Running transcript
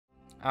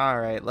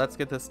Alright, let's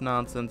get this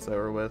nonsense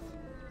over with.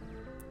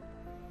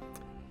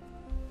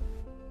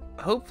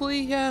 Hopefully,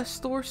 yeah,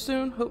 store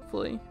soon.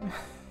 Hopefully.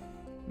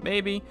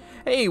 Maybe.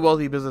 Hey,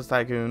 wealthy business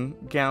tycoon.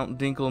 Count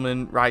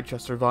Dinkelman,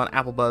 Rochester, Von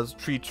Applebuzz,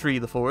 Tree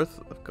the Fourth,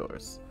 of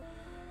course.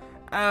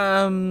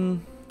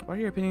 What are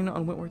your opinion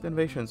on Wentworth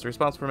Innovations?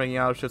 Responsible for making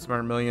auto ships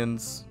murder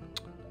millions.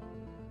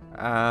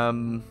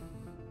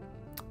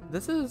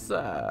 This is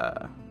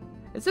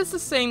this the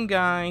same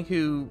guy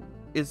who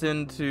is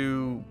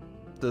into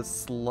the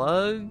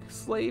slug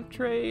slave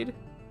trade?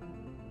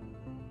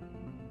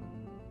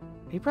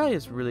 He probably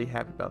is really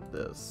happy about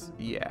this.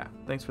 Yeah,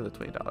 thanks for the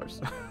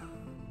 $20.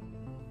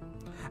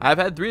 I've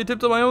had 3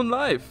 attempts on my own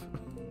life.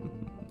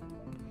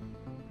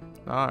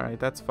 Alright,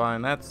 that's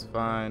fine, that's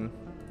fine.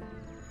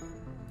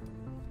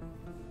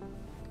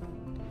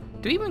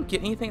 Do we even get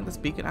anything at this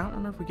beacon? I don't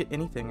remember if we get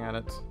anything at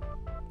it.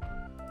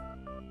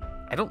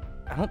 I don't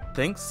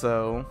think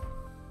so.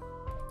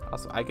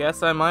 Also, I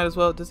guess I might as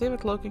well. Does he have a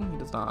cloaking? He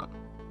does not.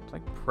 So I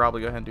can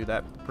probably go ahead and do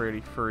that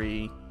pretty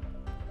free.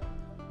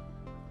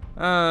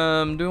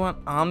 Do we want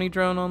Omni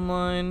Drone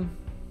online?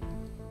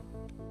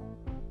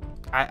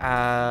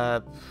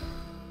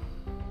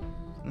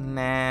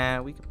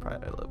 Nah, we could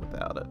probably live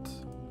without it.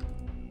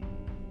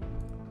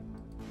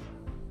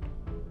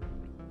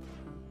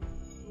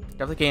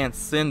 Definitely can't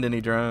send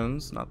any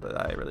drones. Not that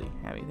I really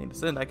have anything to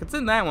send. I could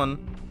send that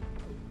one.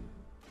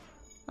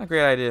 Not a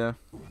great idea.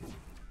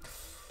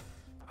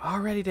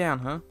 Already down,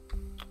 huh?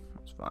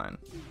 That's fine.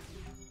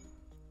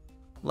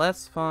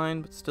 Less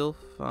fine, but still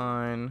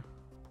fine.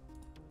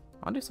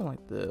 I'll do something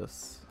like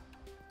this.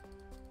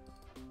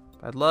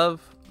 I'd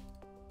love...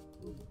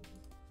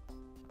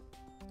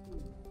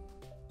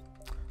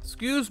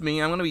 Excuse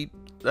me, I'm gonna be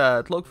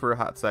cloaked for a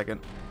hot second.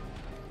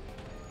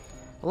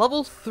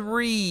 Level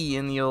 3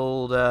 in the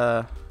old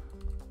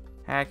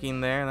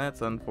hacking there.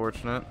 That's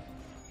unfortunate.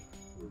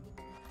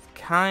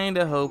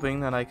 Kinda hoping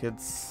that I could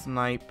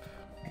snipe.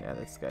 Yeah,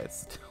 this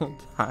guy's still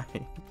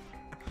dying.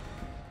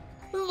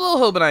 A little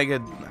hoping I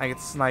could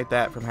snipe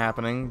that from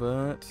happening,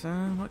 but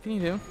what can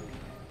you do?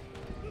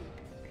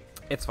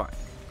 It's fine.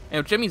 You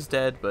know, Jimmy's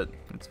dead, but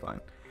it's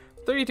fine.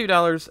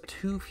 $32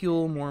 to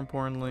fuel, more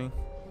importantly.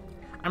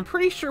 I'm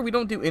pretty sure we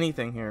don't do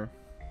anything here.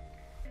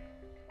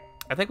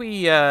 I think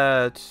we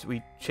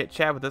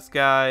chit-chat with this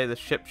guy, the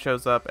ship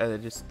shows up, and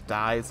it just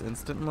dies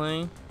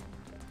instantly.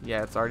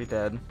 Yeah, it's already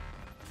dead.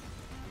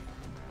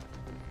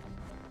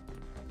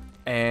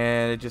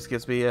 And it just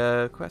gives me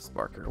a quest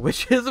marker,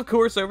 which is, of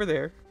course, over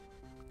there.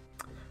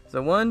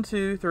 So 1,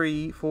 2,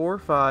 3, 4,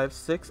 5,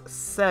 6,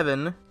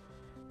 7.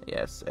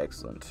 Yes,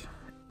 excellent.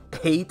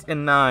 8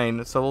 and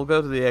 9. So we'll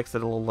go to the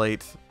exit a little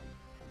late.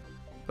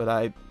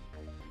 But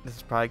this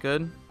is probably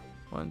good.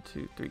 1,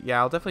 2, 3.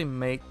 Yeah, I'll definitely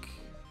make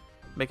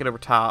it over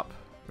top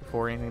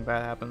before anything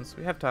bad happens.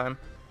 We have time.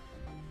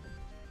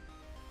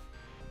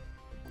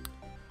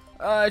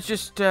 It's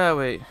just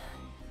wait.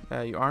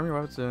 You arm your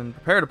weapons and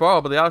prepare to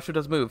ball, but the auto shoot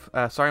does move.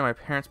 Sorry, my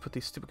parents put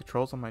these stupid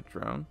controls on my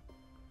drone.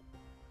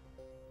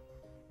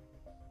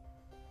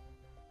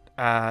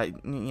 Yeah,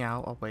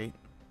 I'll wait.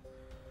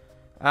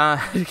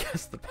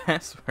 Guess the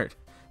password.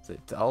 Is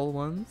it dull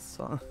ones?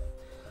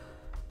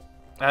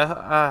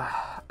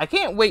 I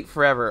can't wait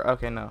forever.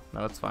 Okay, no,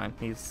 it's fine.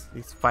 He's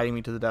fighting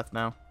me to the death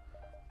now.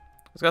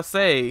 I was gonna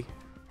say,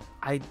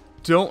 I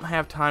don't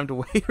have time to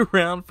wait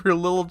around for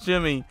little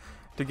Jimmy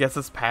to guess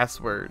his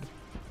password.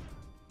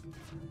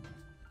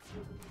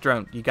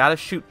 Drone, you gotta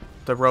shoot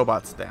the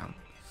robots down.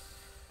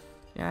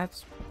 Yeah,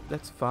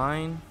 that's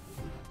fine.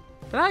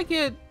 Did I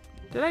get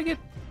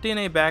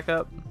DNA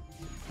backup?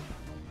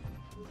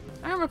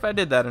 I don't know if I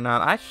did that or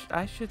not.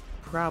 I should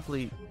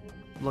probably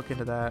look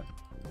into that.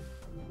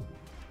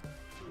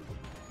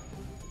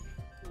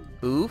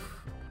 Oof.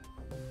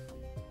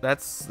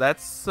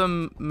 That's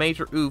some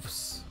major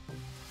oofs. Is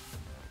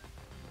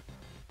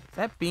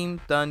that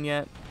beam done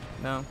yet?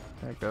 No.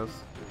 There it goes.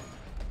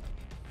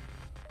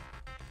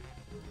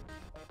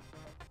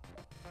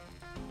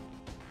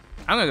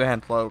 I'm gonna go ahead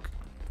and cloak.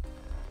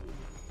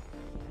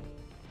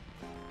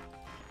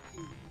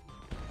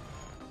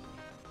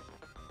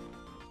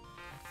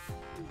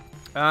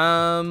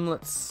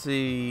 Let's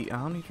see.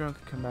 Omni drone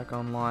can come back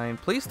online.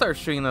 Please start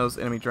shooting those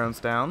enemy drones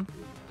down.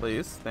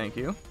 Please, thank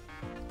you.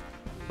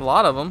 A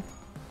lot of them.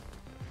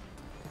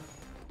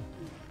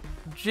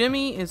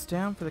 Jimmy is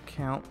down for the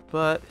count,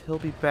 but he'll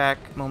be back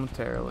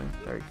momentarily.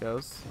 There he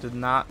goes. Did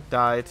not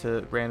die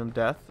to random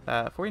death.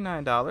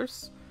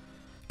 $49.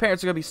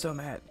 Parents are gonna be so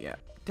mad. Yeah.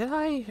 Did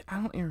I? I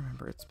don't even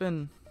remember. It's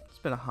been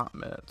a hot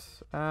minute.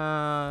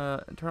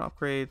 Internal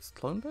upgrades.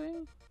 Clone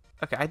bay?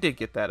 Okay, I did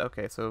get that.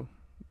 Okay, so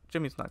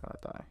Jimmy's not gonna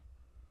die.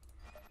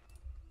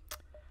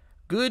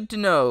 Good to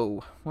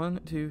know. 1,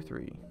 2,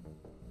 3.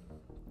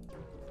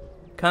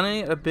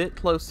 Kinda a bit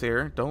close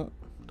here. Don't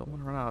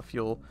want to run out of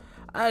fuel.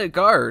 I had a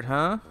guard,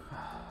 huh?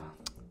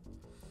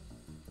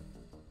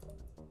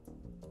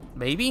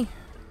 Maybe?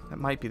 That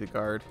might be the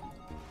guard.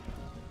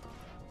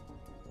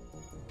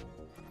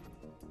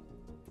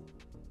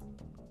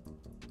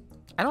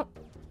 I don't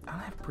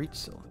have breach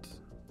sealant.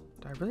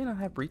 Do I really not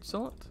have breach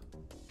sealant?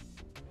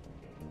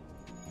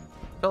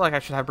 Felt like I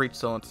should have breach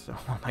still.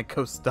 Oh, my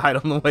ghost died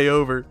on the way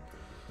over.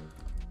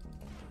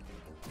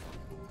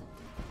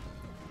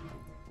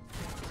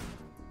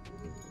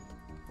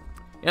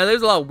 Yeah,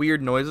 there's a lot of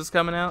weird noises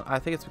coming out. I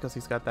think it's because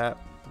he's got that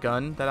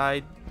gun that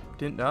I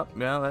didn't up.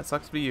 Yeah, that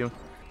sucks to be you.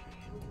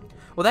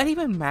 Will that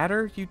even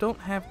matter? You don't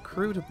have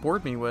crew to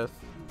board me with.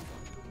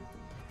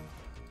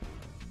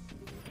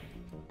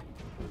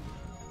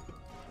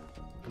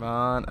 Come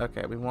on.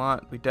 Okay, we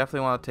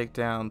definitely want to take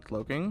down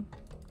cloaking.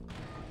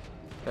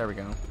 There we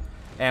go.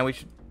 And we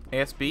should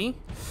ASB.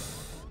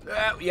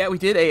 Yeah, we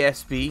did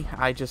ASB.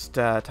 I just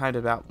timed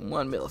about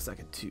 1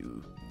 millisecond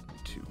too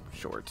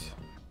short.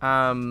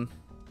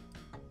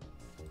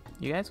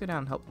 You guys go down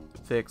and help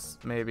fix,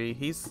 maybe.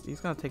 He's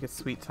gonna take a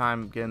sweet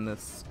time getting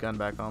this gun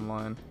back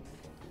online.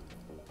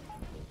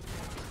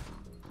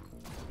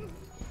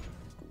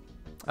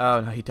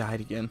 Oh no, he died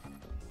again.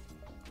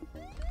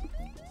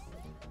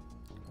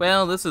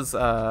 Well, this is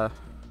an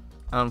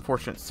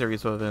unfortunate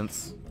series of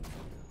events.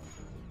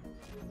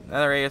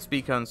 Another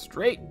ASB comes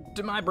straight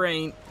to my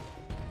brain.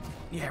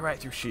 Yeah, right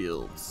through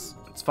shields.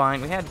 It's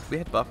fine. We had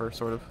buffer,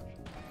 sort of.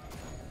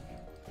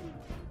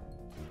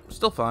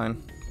 Still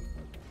fine.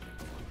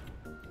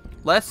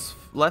 Less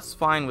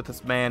fine with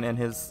this man and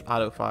his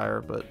auto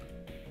fire, but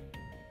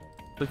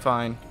we'll be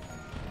fine.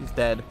 He's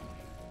dead.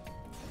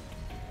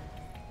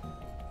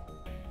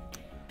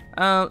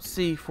 Let's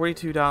see,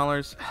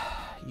 $42.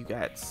 You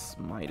got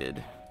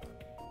smited.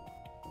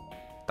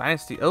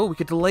 Dynasty. Oh, we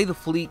could delay the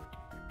fleet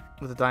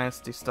with the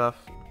dynasty stuff.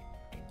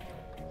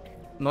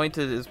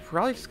 Anointed is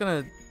probably just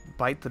gonna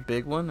bite the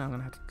big one. I'm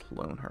gonna have to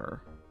clone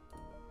her.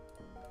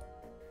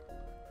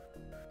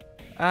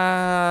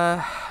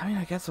 I mean,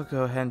 I guess I'll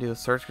go ahead and do a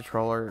surge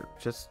controller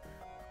just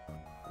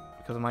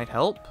because it might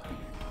help.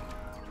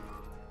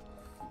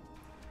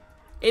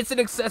 It's an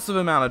excessive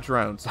amount of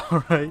drones,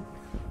 alright?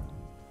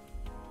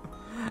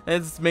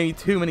 It's maybe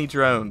too many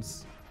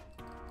drones.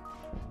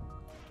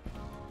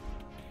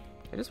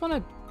 I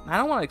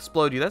don't want to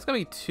explode you. That's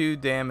going to be 2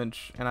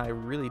 damage, and I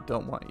really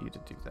don't want you to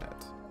do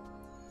that.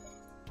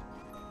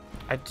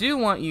 I do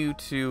want you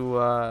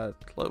to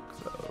cloak,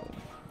 though.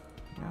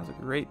 Now's a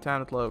great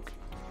time to cloak.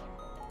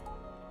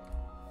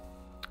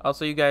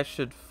 Also, you guys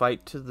should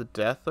fight to the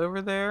death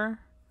over there.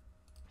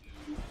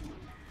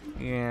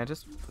 Yeah,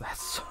 just...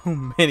 That's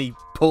so many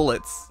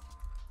bullets.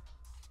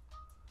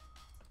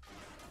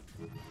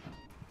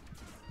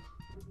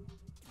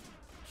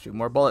 Shoot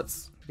more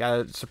bullets. You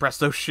gotta suppress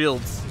those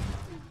shields.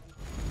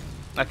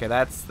 Okay,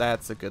 that's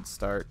a good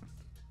start.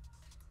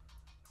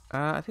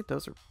 I think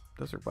those are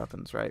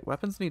weapons, right?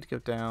 Weapons need to go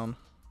down.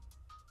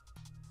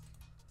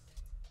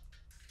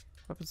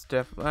 Weapons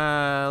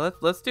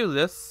let's do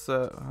this.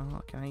 Can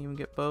I even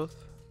get both?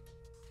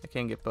 I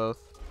can't get both.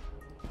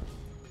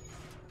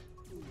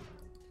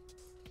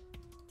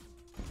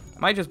 I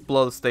might just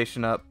blow the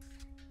station up,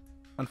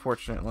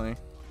 unfortunately.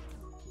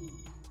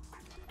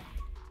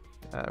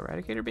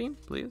 Eradicator beam,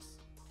 please.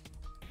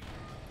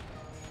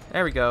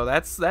 There we go.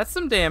 That's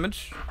some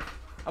damage.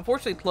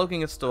 Unfortunately,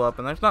 cloaking is still up,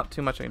 and there's not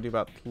too much I can do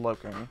about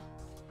cloaking.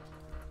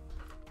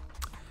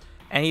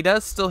 And he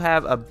does still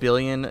have 1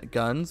 billion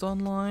guns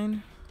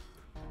online.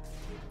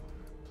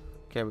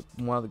 Okay,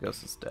 one of the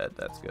ghosts is dead.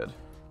 That's good.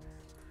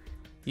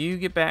 You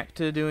get back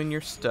to doing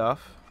your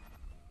stuff.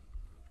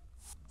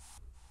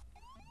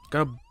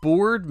 Gonna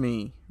board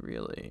me,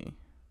 really?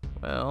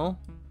 Well,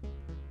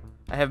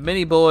 I have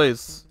many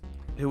boys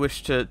who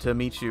wish to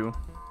meet you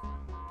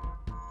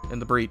in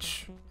the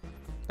breach.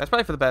 That's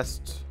probably for the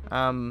best.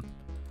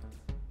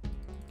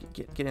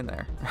 Get in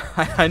there.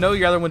 I know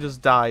your other one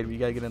just died, but you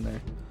gotta get in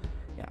there.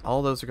 Yeah,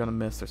 all those are gonna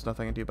miss. There's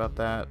nothing I can do about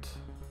that.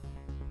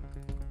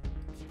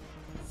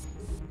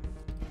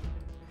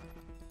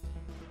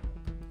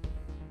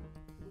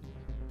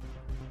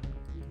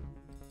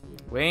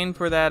 Waiting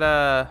for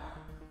that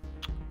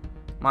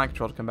mind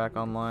control to come back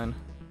online.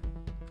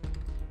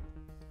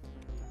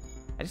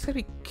 I just gotta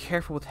be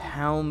careful with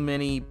how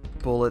many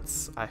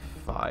bullets I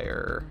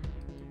fire,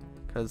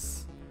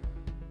 because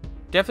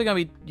definitely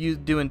gonna be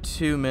doing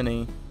too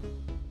many.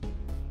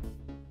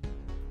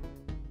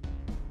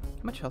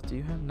 How much health do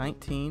you have?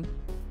 19.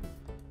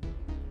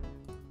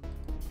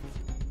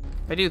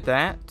 If I do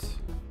that,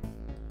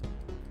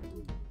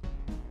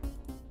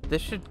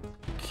 this should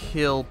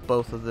kill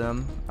both of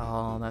them.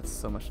 Oh, that's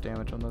so much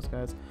damage on those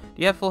guys. Do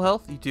you have full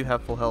health? You do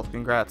have full health.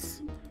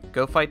 Congrats.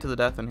 Go fight to the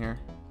death in here.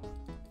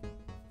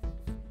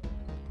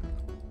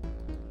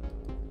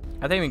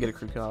 I think we can get a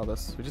crew kill out of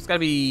this. We just gotta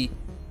be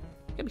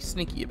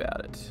sneaky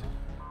about it.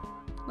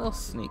 A little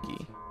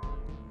sneaky.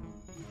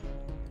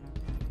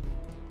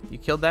 You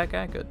killed that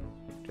guy? Good.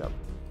 Good job.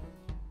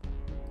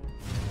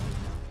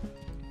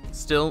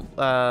 Still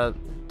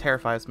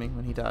terrifies me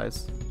when he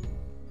dies.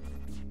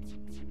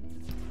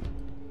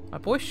 My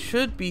boy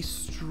should be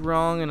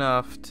strong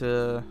enough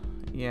to,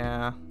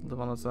 yeah, live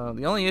on his own.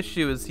 The only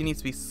issue is he needs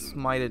to be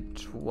smited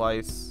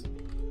twice.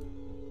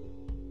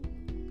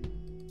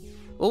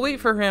 We'll wait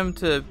for him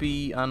to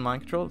be on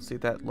mind control to see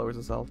if that lowers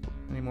his health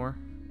anymore.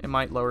 It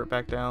might lower it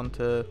back down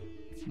to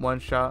 1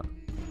 shot.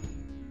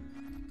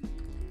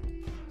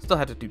 still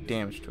have to do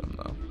damage to him,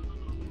 though.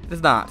 It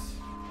does not.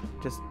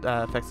 It just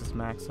affects his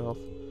max health.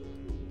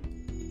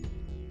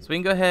 So we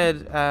can go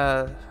ahead.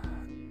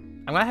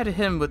 I'm going to have to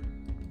hit him with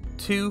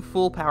 2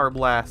 full power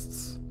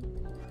blasts.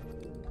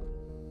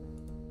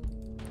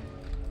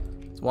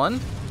 It's 1.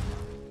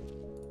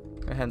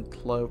 Go ahead and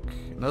cloak.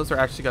 And those are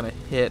actually going to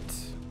hit.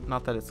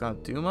 Not that it's going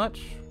to do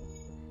much.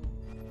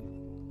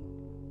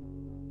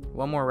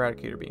 1 more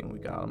Eradicator Beam. We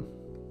got him.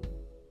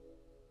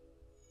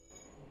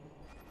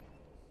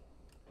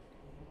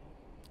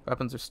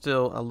 Weapons are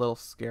still a little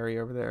scary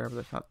over there, but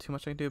there's not too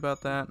much I can do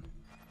about that.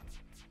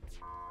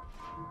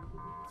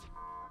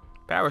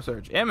 Power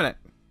Surge. Imminent.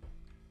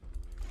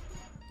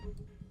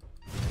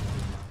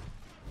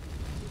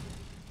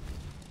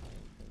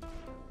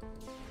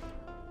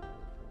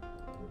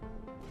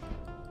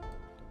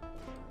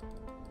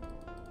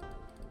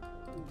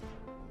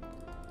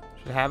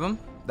 Should have him.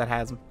 That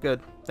has him.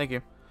 Good. Thank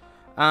you.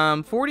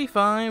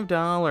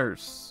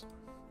 $45.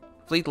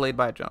 Fleet delayed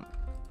by a jump.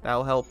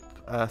 That'll help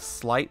a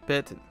slight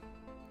bit.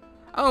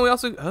 Oh, we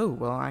also... Oh,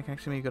 well, I can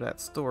actually maybe go to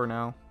that store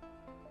now.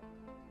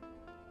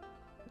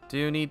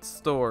 Do need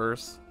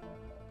stores.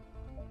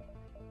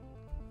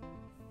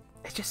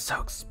 It's just so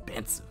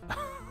expensive.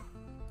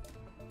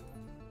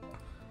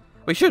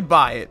 We should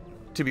buy it,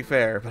 to be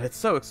fair, but it's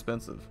so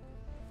expensive.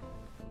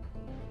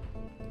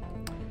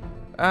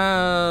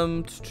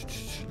 Not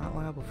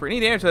liable for any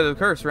damage that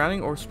occurs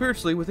surrounding or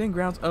spiritually within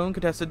grounds owned,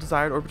 contested,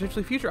 desired, or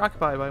potentially future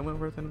occupied by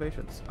Wentworth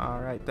Innovations.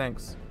 Alright,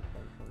 thanks.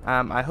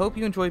 I hope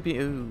you enjoy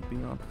being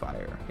on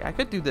fire. Yeah, I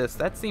could do this.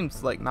 That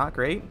seems like not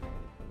great.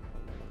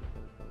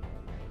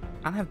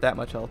 I don't have that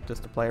much health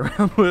just to play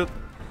around with.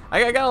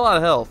 I got a lot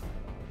of health.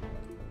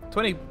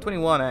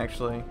 21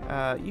 actually.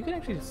 You can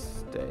actually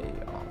just stay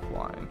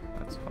offline.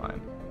 That's fine.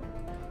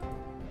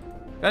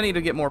 I need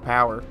to get more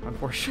power,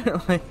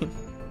 unfortunately.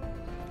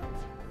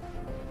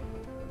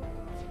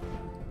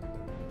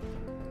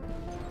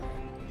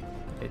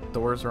 Okay,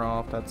 doors are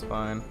off. That's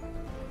fine.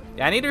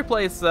 Yeah, I need to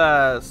replace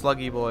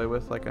Sluggy Boy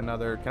with like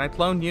another. Can I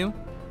clone you?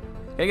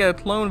 Can I get a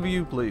clone of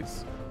you,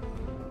 please?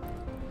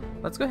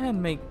 Let's go ahead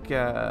and make.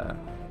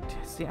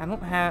 See, I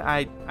don't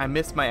have. I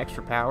missed my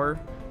extra power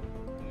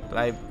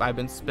that I've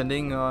been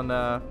spending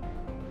on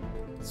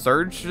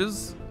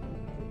surges.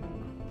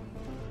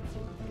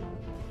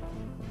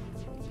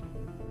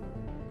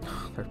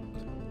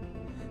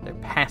 They're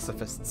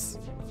pacifists.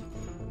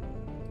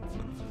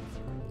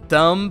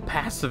 Dumb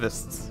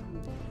pacifists.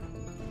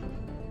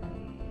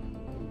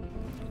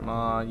 Come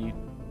on, you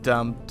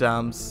dumb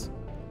dumbs.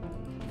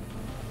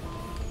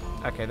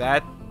 Okay,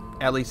 that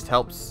at least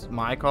helps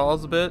my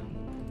cause a bit.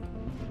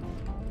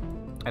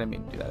 I didn't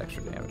mean to do that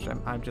extra damage.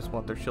 I just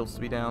want their shields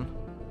to be down.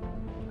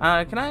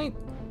 Can I...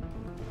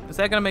 Is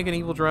that going to make an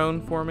evil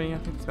drone for me? I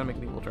think it's going to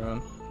make an evil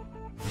drone.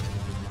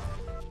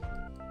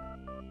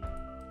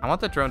 I want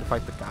that drone to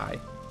fight the guy.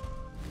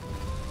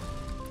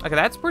 Okay,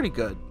 that's pretty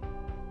good.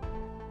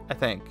 I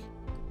think.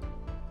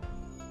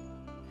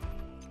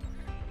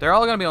 They're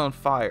all going to be on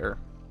fire.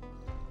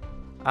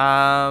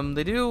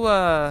 They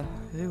do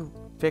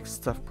fix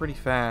stuff pretty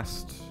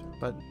fast.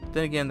 But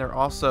then again, they're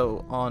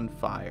also on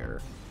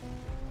fire.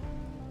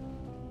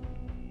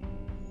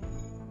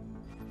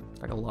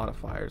 Like a lot of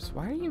fires.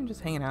 Why are you even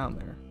just hanging out in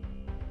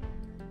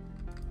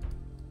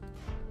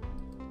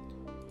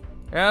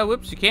there?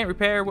 Whoops, you can't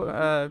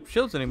repair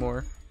shields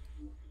anymore.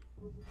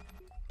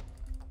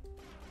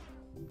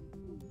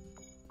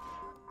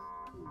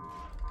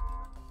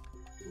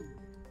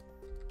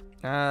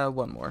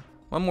 One more.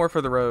 One more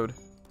for the road.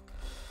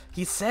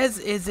 He says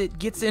it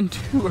gets in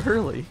too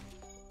early.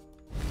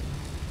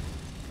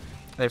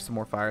 There's some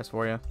more fires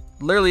for you.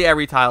 Literally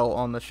every tile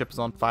on the ship is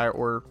on fire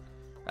or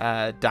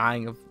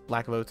dying of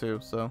lack of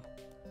O2, so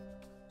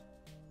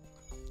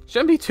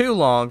shouldn't be too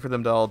long for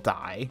them to all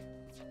die.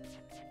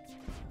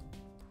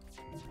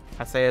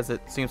 I say as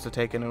it seems to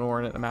take an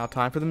inordinate amount of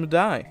time for them to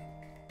die.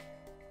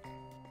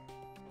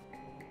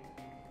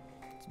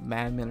 These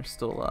madmen are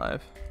still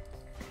alive.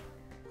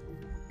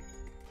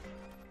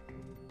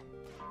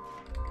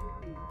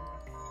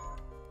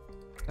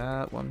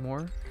 One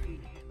more.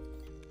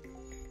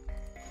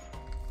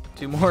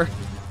 2 more.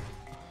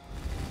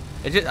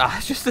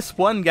 It's just this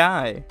one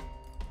guy.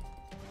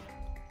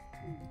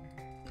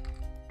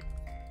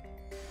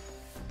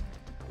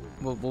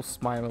 We'll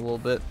smite him a little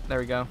bit. There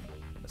we go.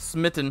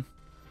 Smitten.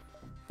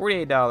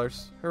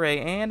 $48. Hooray.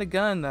 And a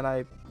gun that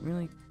I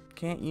really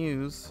can't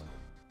use.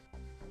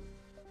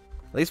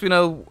 At least we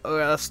know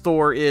a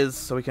store is,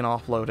 so we can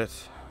offload it.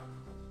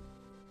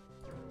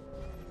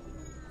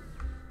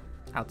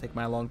 I'll take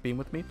my long beam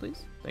with me,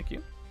 please. Thank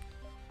you.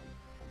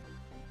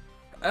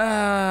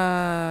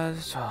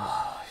 So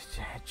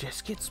it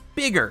just gets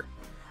bigger.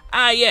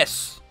 Ah,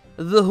 yes.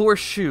 The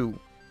horseshoe.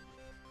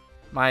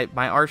 My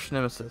arch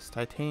nemesis.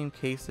 Titanium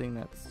casing.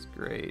 That's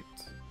great.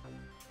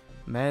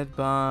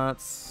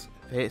 Medbots.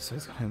 So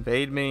he's gonna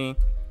invade me.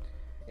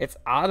 It's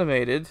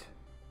automated.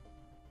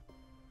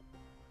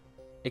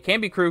 It can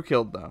be crew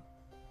killed though.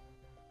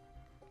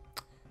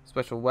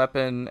 Special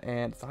weapon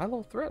and it's a high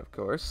level threat, of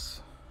course.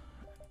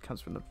 comes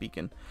from the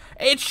beacon.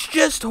 It's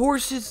just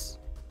horses!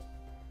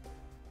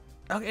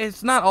 Okay,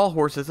 it's not all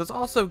horses. It's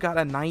also got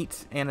a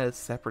knight and a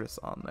separatist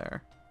on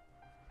there.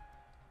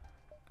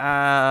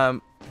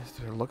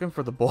 They're looking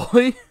for the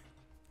boy?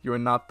 You are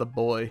not the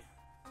boy.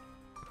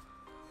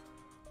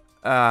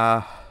 Can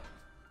I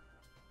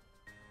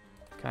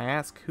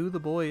ask who the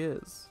boy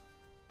is?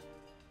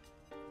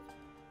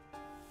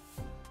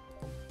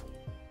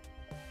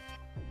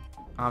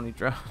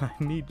 Omnidrone, I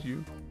need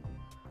you.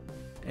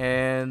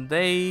 And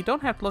they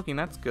don't have to looking,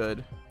 that's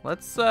good.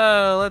 Let's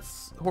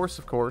horse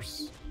of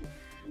course.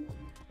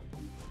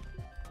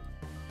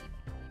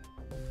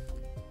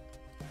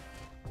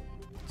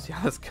 See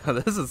how this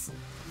goes. This is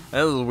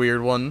a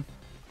weird one.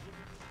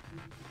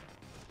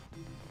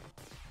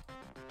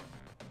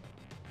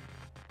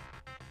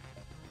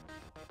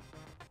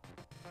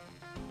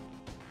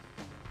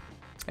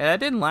 And that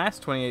didn't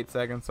last 28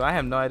 seconds, so I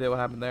have no idea what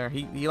happened there.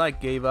 He like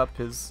gave up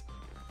his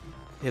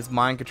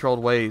mind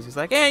controlled ways. He's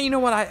like, hey, you know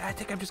what? I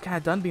think I'm just kind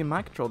of done being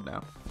mind controlled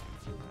now.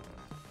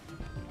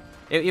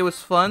 It was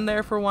fun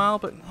there for a while,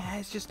 but yeah,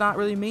 it's just not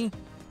really me.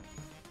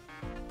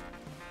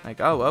 Like,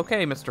 oh,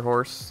 okay, Mr.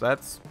 Horse,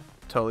 that's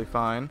totally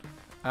fine.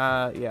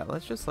 Yeah,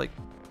 let's just like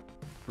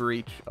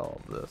breach all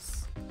of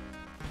this.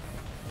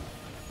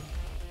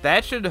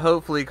 That should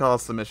hopefully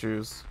cause some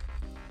issues.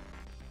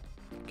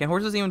 Can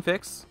horses even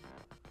fix?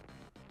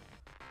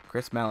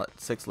 Chris Mallet,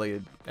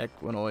 6-legged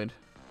equinoid.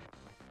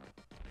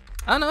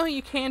 Oh no,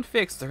 you can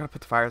fix. They're gonna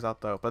put the fires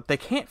out though, but they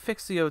can't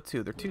fix the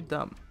O2. They're too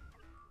dumb.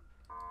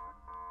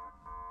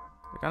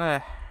 They're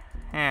gonna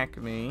hack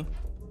me.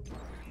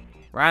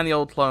 We're on the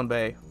old clone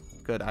bay.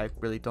 Good, I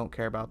really don't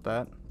care about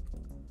that.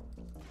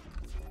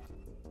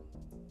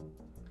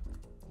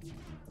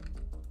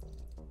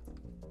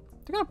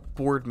 They're gonna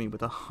board me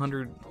with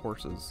 100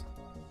 horses.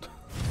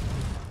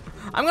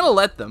 I'm gonna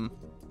let them.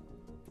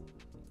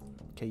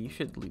 Okay, you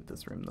should leave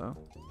this room though.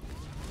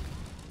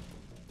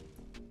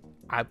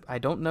 I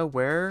don't know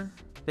where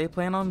they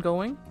plan on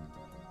going.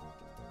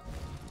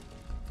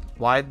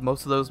 Why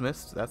most of those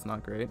missed? That's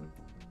not great.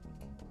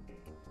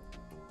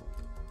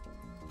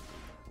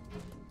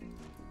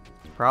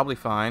 It's probably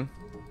fine.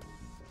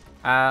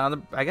 I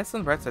guess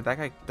on the bright side, that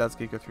guy does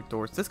get to go through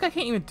doors. This guy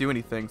can't even do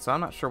anything, so I'm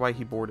not sure why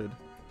he boarded.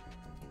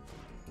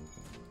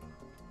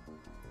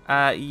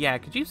 Yeah,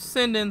 could you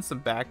send in some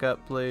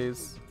backup,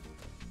 please?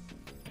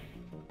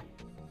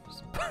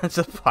 Just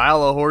a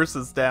pile of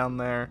horses down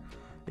there.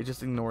 You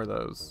just ignore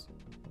those.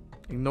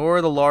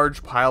 Ignore the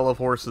large pile of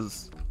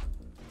horses.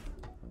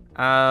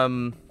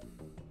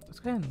 Let's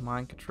go ahead and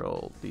mind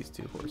control these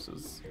two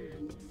horses.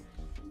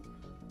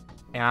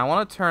 And I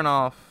want to turn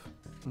off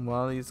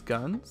one of these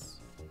guns.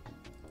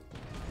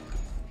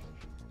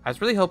 I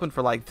was really hoping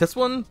for like this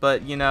one,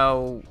 but you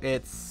know,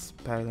 it's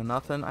better than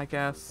nothing, I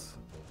guess.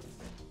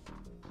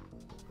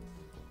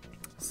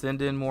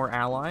 Send in more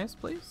allies,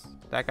 please.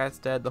 That guy's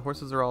dead. The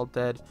horses are all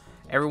dead.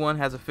 Everyone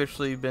has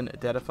officially been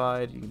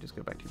identified. You can just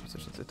go back to your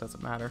positions. It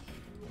doesn't matter.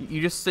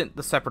 You just sent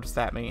the separatist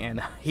at me,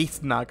 and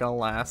he's not gonna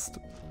last.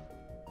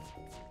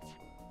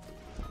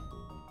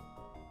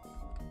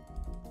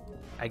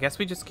 I guess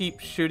we just keep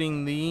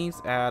shooting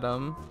these at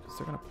them, because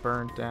they're gonna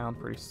burn down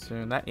pretty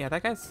soon. That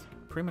guy's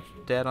pretty much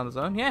dead on his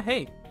own. Yeah,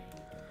 hey.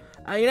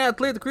 You know,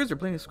 clear the cruiser,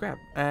 plenty of scrap.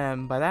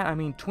 By that I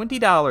mean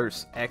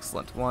 $20.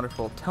 Excellent,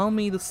 wonderful. Tell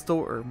me the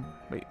story.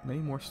 Wait, many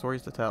more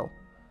stories to tell.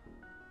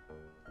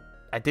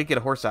 I did get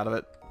a horse out of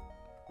it.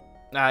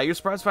 You're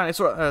surprised to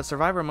find a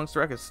survivor amongst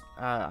the wreckers.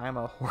 I'm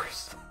a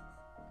horse.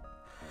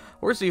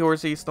 Horsey,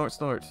 horsey, snort,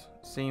 snort.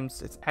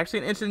 Seems it's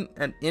actually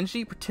an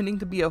Engie pretending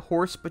to be a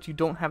horse, but you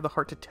don't have the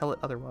heart to tell it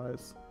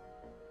otherwise.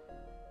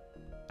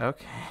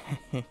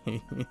 Okay.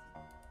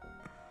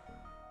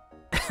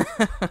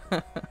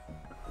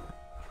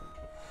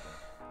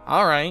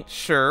 Alright,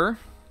 sure.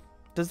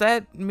 Does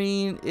that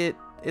mean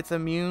it's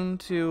immune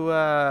to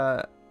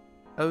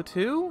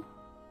O2?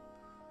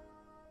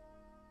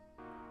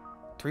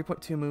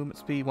 3.2 movement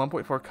speed,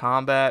 1.4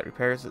 combat,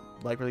 repairs it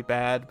like really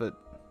bad, but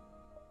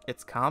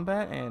it's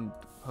combat and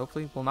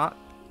hopefully will not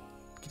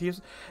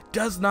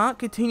does not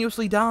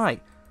continuously die.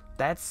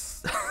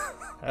 That's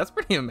that's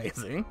pretty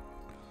amazing.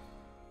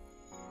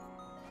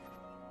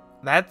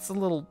 That's a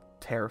little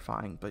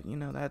terrifying, but you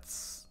know,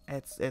 it's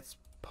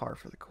par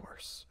for the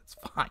course. It's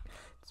fine.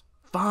 It's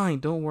fine.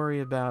 Don't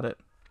worry about it.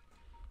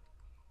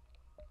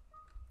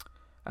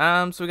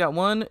 So we got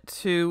 1,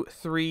 2,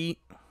 3,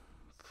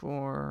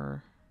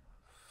 4,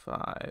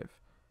 5.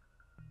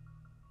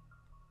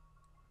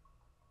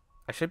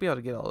 I should be able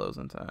to get all those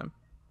in time.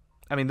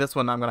 I mean, this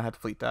one I'm gonna have to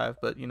fleet dive,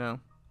 but you know,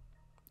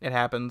 it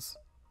happens.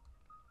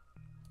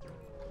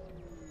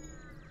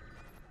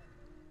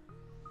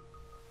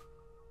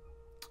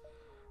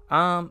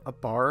 A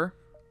bar.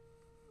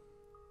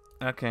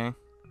 Okay.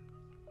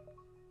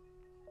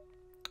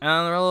 The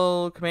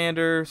rebel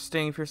commander,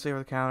 staying fiercely over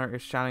the counter,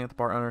 is shouting at the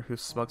bar owner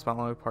whose smoke spot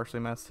only partially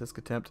masked his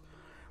contempt.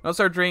 Most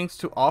our drinks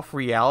to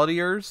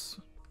off-realityers.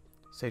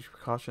 Sage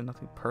precaution,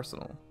 nothing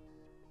personal.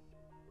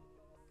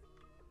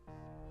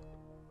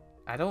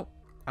 I don't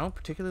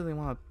particularly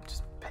want to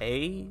just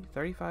pay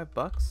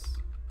 $35.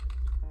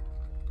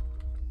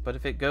 But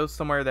if it goes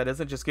somewhere that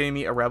isn't just giving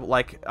me a rebel,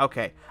 like,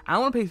 okay, I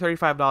don't want to pay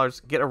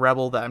 $35, get a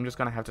rebel that I'm just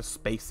going to have to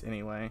space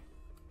anyway.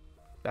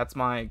 That's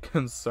my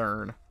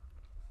concern.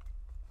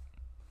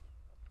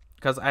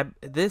 Because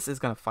this is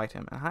going to fight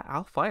him. And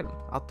I'll fight him.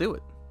 I'll do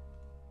it.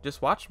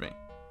 Just watch me.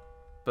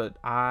 But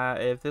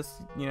if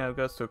this, you know,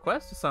 goes to a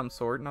quest of some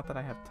sort, not that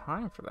I have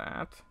time for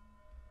that.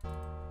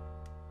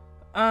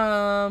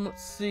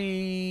 Let's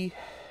see.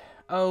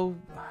 Oh...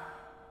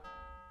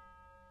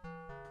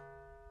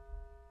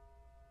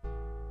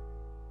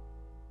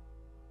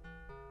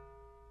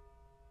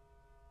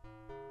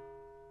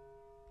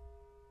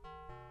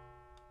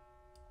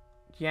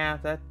 Yeah,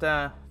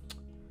 that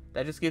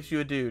just gives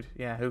you a dude.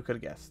 Yeah, who could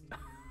have guessed?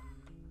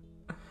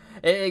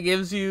 It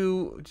gives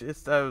you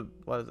just a,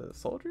 what is it, a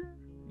soldier?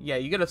 Yeah,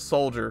 you get a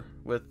soldier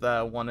with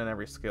 1 in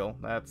every skill.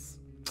 That's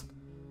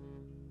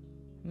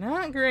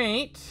not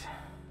great.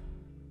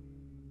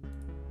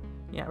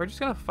 Yeah, we're just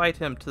gonna fight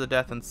him to the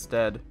death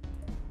instead.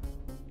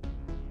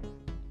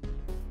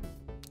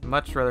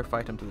 Much rather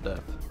fight him to the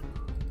death.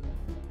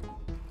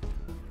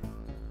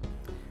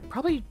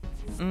 Probably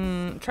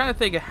trying to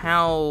think of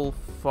how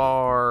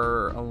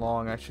far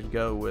along I should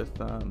go with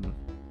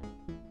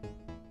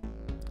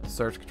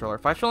Surge Controller.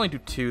 If I should only do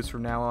 2s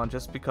from now on,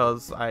 just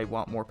because I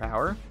want more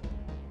power.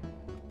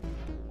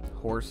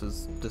 Horse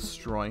is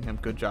destroying him.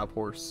 Good job,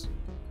 horse.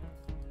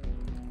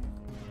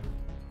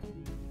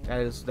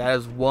 That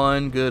is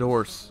one good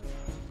horse.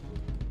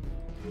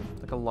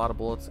 Like a lot of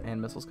bullets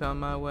and missiles come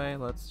my way.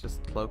 Let's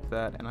just cloak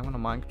that, and I'm gonna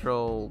mind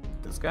control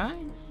this guy.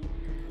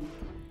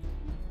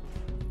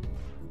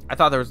 I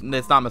thought it's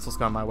not missiles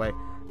coming my way.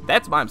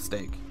 That's my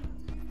mistake.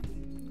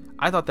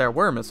 I thought there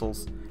were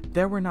missiles.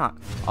 There were not.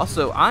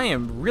 Also, I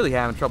am really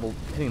having trouble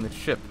hitting the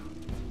ship.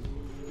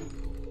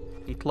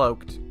 He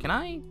cloaked. Can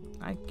I?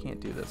 I can't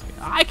do this.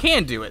 I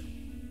can do it!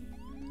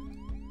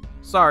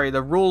 Sorry,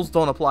 the rules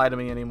don't apply to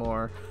me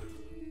anymore.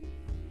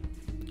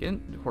 Get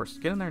in, horse.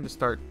 Get in there and just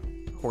start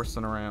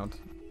horsing around.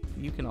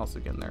 You can also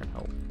get in there and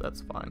help.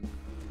 That's fine.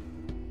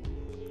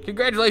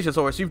 Congratulations,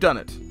 horse. You've done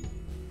it.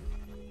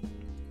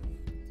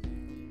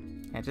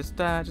 And just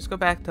go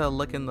back to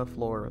licking the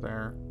floor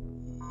there.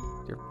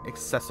 Your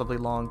excessively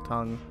long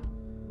tongue.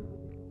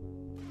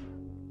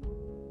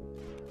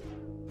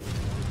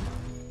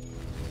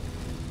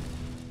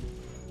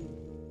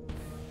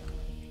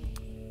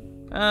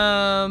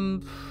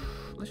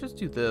 Let's just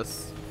do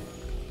this.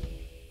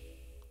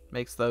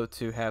 Makes those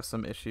two have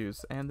some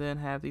issues, and then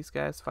have these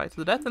guys fight to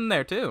the death in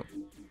there too.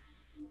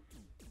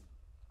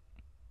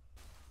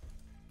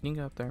 You can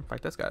go up there and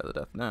fight this guy to the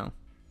death now.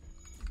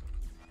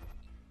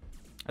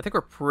 I think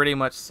we're pretty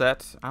much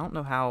set. I don't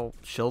know how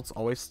Shields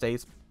always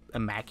stays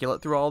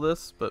immaculate through all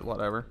this, but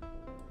whatever.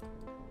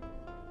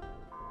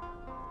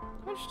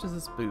 How much does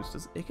this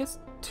boost? It gets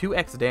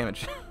 2x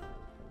damage.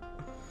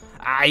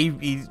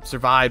 He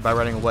survived by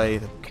running away,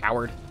 the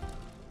coward.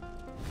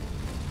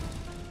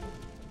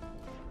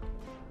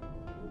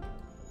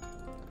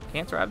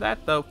 Can't survive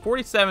that though.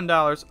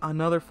 $47,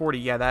 another 40.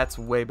 Yeah, that's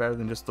way better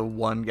than just the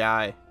one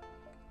guy.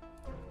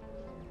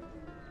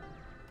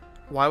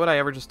 Why would I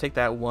ever just take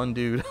that one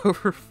dude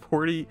over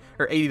 40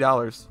 or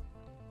 $80?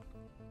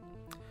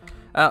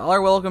 All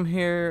are welcome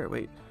here.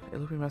 Wait, a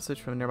looping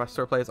message from a nearby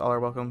store plays. All are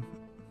welcome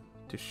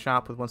to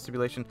shop with one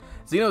stipulation.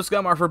 Xeno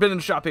scum are forbidden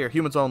to shop here.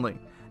 Humans only.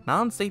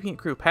 Non-sapient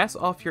crew. Pass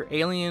off your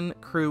alien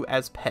crew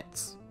as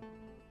pets.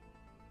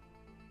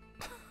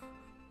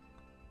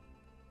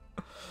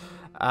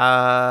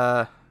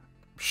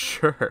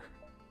 Sure.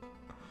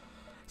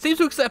 Seems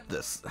to accept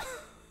this.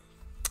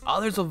 Oh,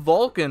 there's a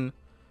Vulcan.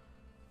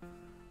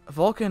 A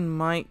Vulcan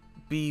might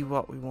be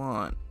what we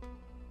want.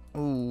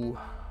 Ooh.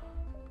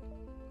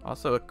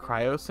 Also a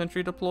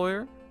cryo-sentry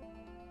deployer.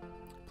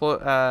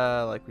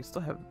 Like we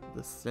still have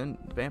the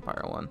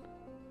vampire one.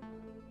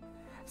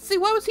 See,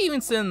 why was he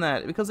even send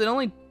that? Because it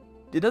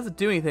doesn't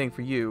do anything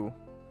for you.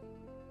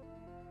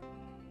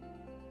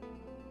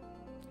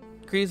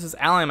 Increases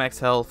ally max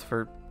health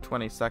for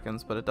 20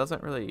 seconds, but it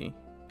doesn't really.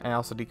 And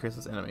also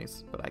decreases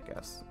enemies, but I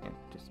guess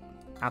just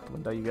out the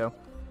window you go.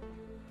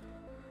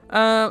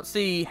 Let's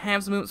see.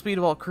 Halves the movement speed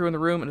of all crew in the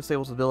room and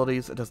disables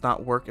abilities. It does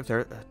not work if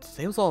they're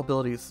disables all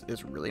abilities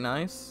is really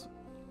nice,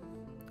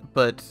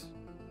 but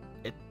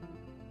it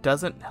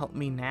doesn't help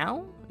me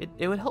now.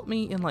 It would help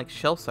me in like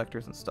shell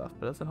sectors and stuff,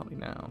 but it doesn't help me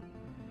now.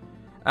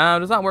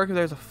 Does not work if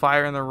there's a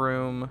fire in the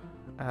room.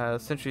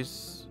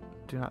 Sentries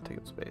do not take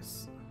up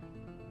space.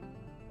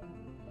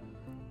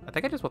 I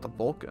think I just want the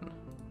Vulcan.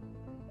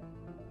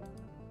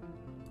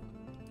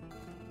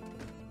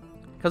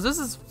 Because this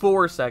is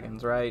 4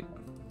 seconds, right?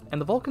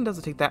 And the Vulcan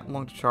doesn't take that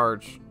long to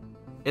charge.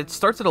 It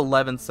starts at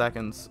 11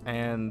 seconds,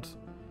 and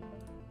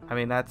I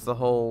mean, that's the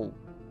whole,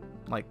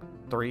 like,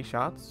 3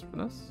 shots for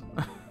this.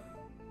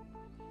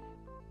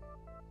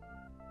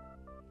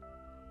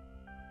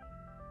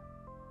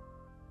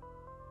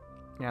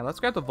 Yeah,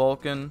 let's grab the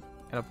Vulcan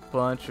and a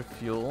bunch of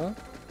fuel.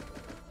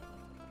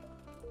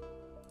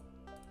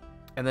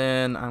 And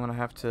then I'm going to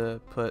have to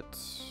put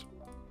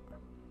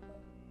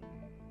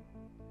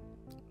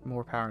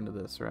more power into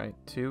this, right?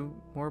 2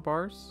 more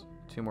bars?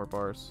 2 more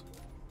bars.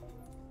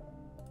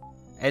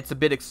 It's a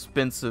bit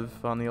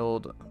expensive on the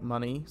old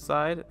money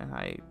side,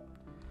 and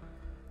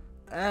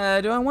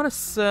do I want to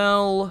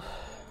sell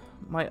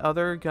my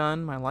other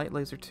gun, my light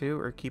laser 2,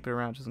 or keep it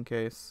around just in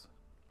case?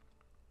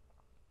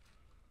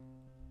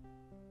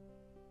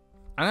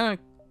 I'm gonna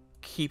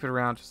keep it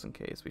around just in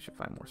case. We should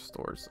find more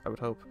stores, I would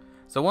hope.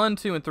 So 1,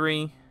 2, and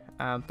 3,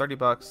 30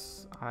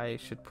 bucks. I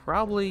should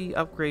probably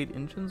upgrade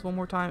engines one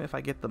more time if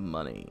I get the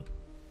money.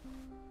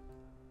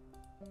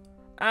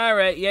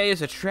 Alright, yeah,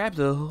 it's a trap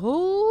the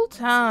whole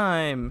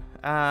time.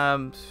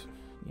 Yeah,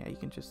 you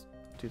can just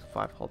do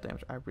 5 hull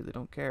damage. I really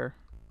don't care.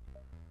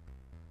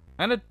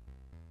 My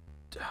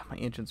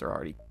engines are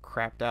already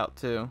crapped out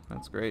too.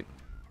 That's great.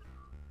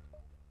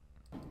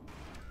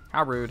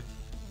 How rude.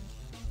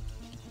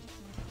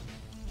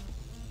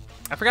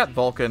 I forgot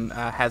Vulcan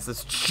has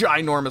this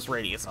ginormous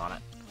radius on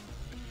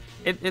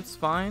it. It's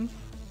fine.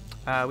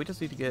 We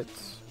just need to get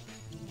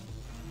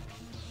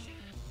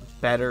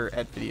better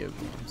at video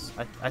games.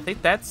 I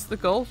think that's the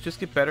goal. Just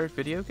get better at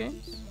video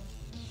games.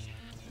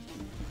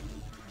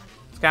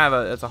 It's kind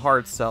of it's a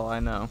hard sell, I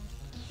know.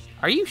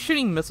 Are you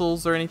shooting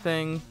missiles or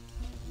anything?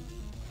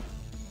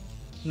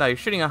 No, you're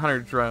shooting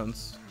 100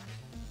 drones.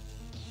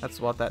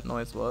 That's what that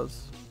noise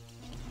was.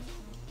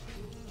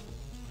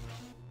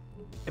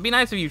 It'd be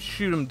nice if you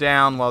shoot them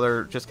down while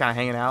they're just kind of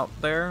hanging out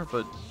there,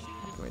 but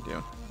what can we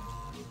do?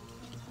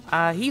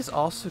 He's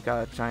also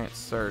got a giant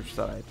surge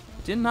that I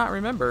did not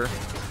remember.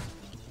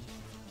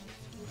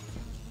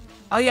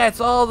 Oh yeah, it's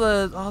all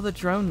the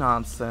drone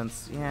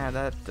nonsense. Yeah,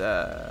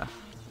 that.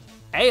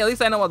 Hey, at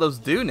least I know what those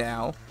do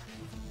now.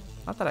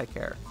 Not that I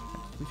care.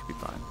 We should be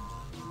fine.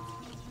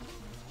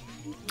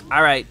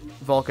 All right,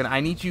 Vulcan,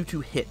 I need you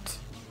to hit.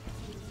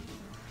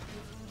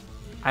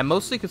 I'm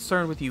mostly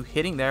concerned with you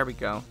hitting. There we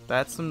go.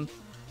 That's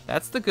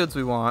the goods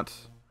we want.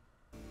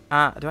 Do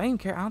I even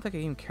care? I don't think I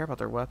even care about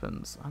their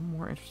weapons. I'm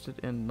more interested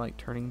in like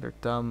turning their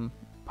dumb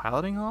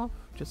piloting off,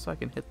 just so I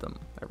can hit them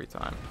every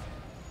time.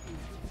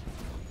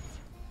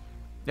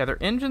 Yeah,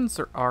 their engines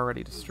are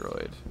already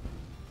destroyed.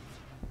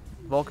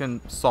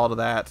 Vulcan saw to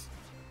that.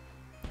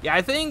 Yeah,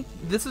 I think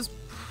this is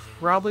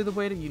probably the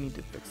way to. You need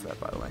to fix that,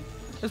 by the way.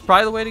 It's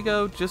probably the way to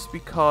go, just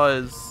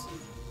because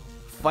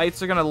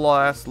fights are gonna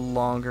last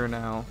longer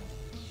now.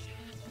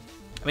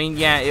 I mean,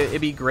 yeah, it'd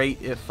be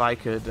great if I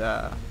could.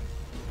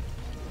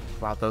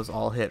 Wow, those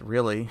all hit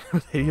really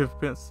with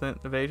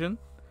 80% evasion.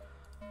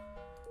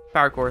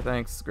 Power core,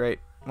 thanks. Great,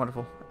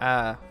 wonderful.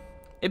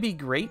 It'd be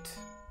great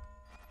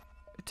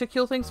to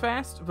kill things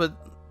fast, but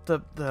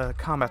the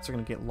combats are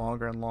gonna get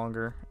longer and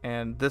longer,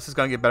 and this is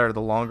gonna get better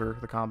the longer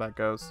the combat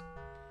goes.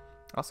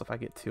 Also, if I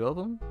get 2 of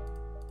them,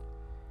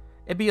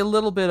 it'd be a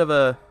little bit of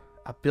a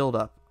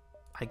build-up.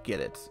 I get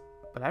it,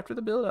 but after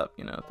the build-up,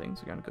 you know,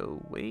 things are gonna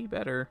go way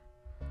better.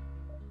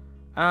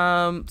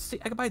 See,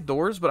 I can buy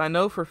doors, but I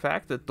know for a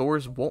fact that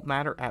doors won't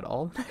matter at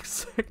all in the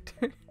next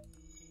sector.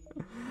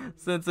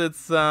 Since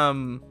it's,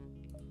 dumb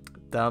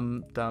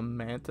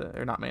manta,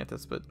 or not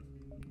mantis, but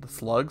the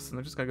slugs, and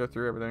they're just gonna go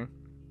through everything.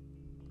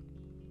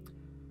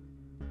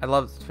 I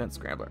love the defense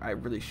scrambler. I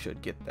really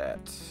should get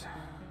that.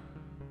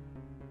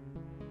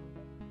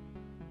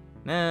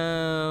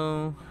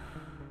 No.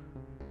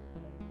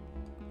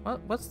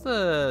 What's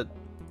the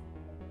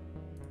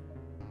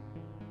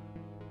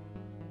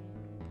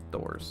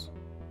doors?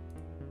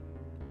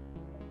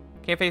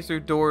 Can't phase through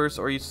doors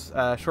or use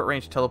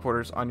short-range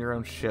teleporters on your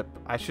own ship.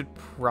 I should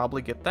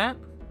probably get that,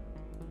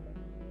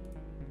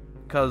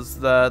 because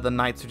the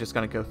knights are just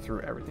gonna go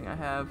through everything I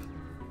have.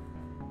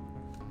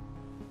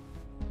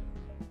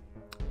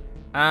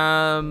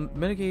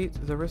 Mitigate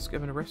the risk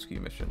of a rescue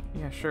mission.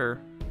 Yeah, sure.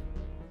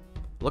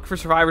 Look for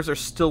survivors are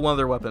still one of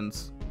their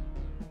weapons.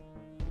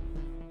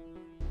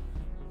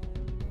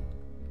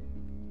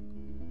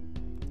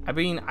 I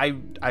mean,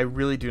 I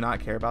really do not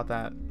care about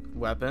that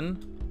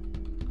weapon,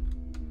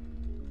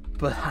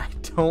 but I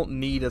don't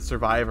need a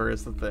survivor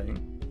is the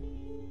thing.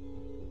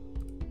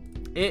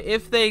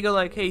 If they go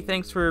like, hey,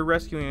 thanks for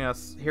rescuing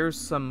us, here's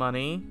some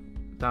money,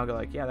 then I'll go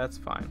like, yeah, that's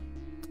fine.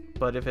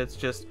 But if it's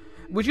just,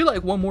 would you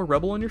like one more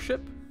rebel on your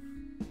ship?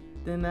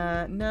 Then,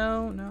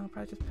 no, I'll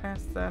probably just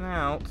pass that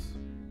out.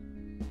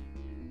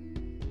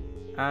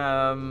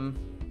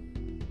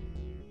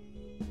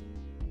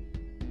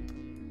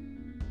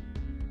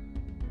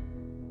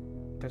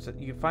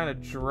 You can find a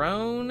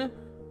drone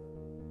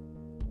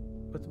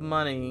with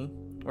money,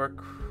 or a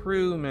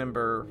crew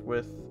member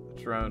with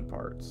drone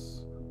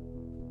parts.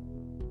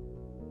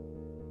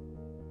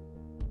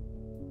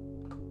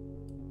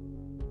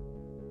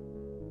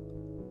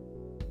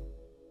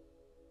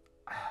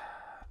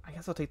 I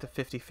guess I'll take the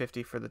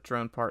 50-50 for the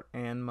drone part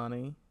and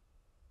money.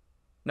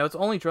 No, it's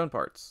only drone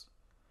parts.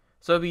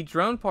 So it'd be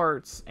drone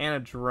parts and a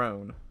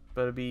drone,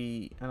 but it'd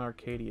be an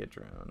Arcadia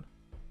drone.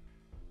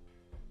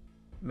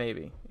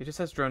 Maybe. It just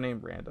says drone name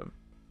random.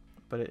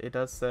 But it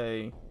does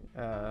say...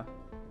 no,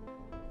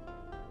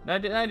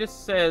 it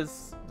just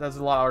says there's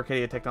a lot of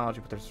Arcadia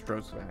technology, but there's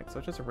drones back, so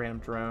it's just a random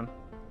drone.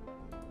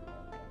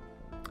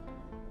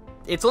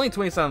 It's only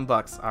 27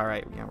 bucks.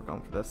 Alright, yeah, we're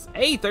going for this.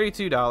 Hey,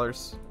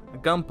 $32.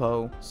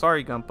 Gumpo.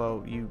 Sorry,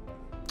 Gumpo. You.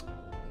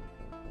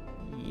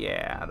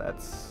 Yeah,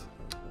 that's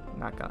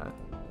not gonna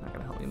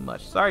help me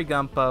much. Sorry,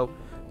 Gumpo.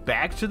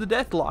 Back to the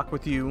deathlock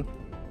with you.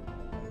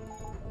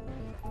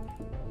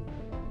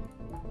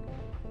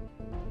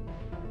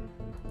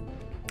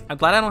 I'm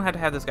glad I don't have to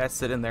have this guy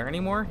sit in there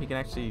anymore. He can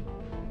actually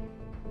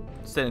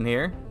sit in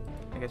here.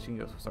 I guess you can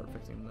go start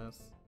fixing this.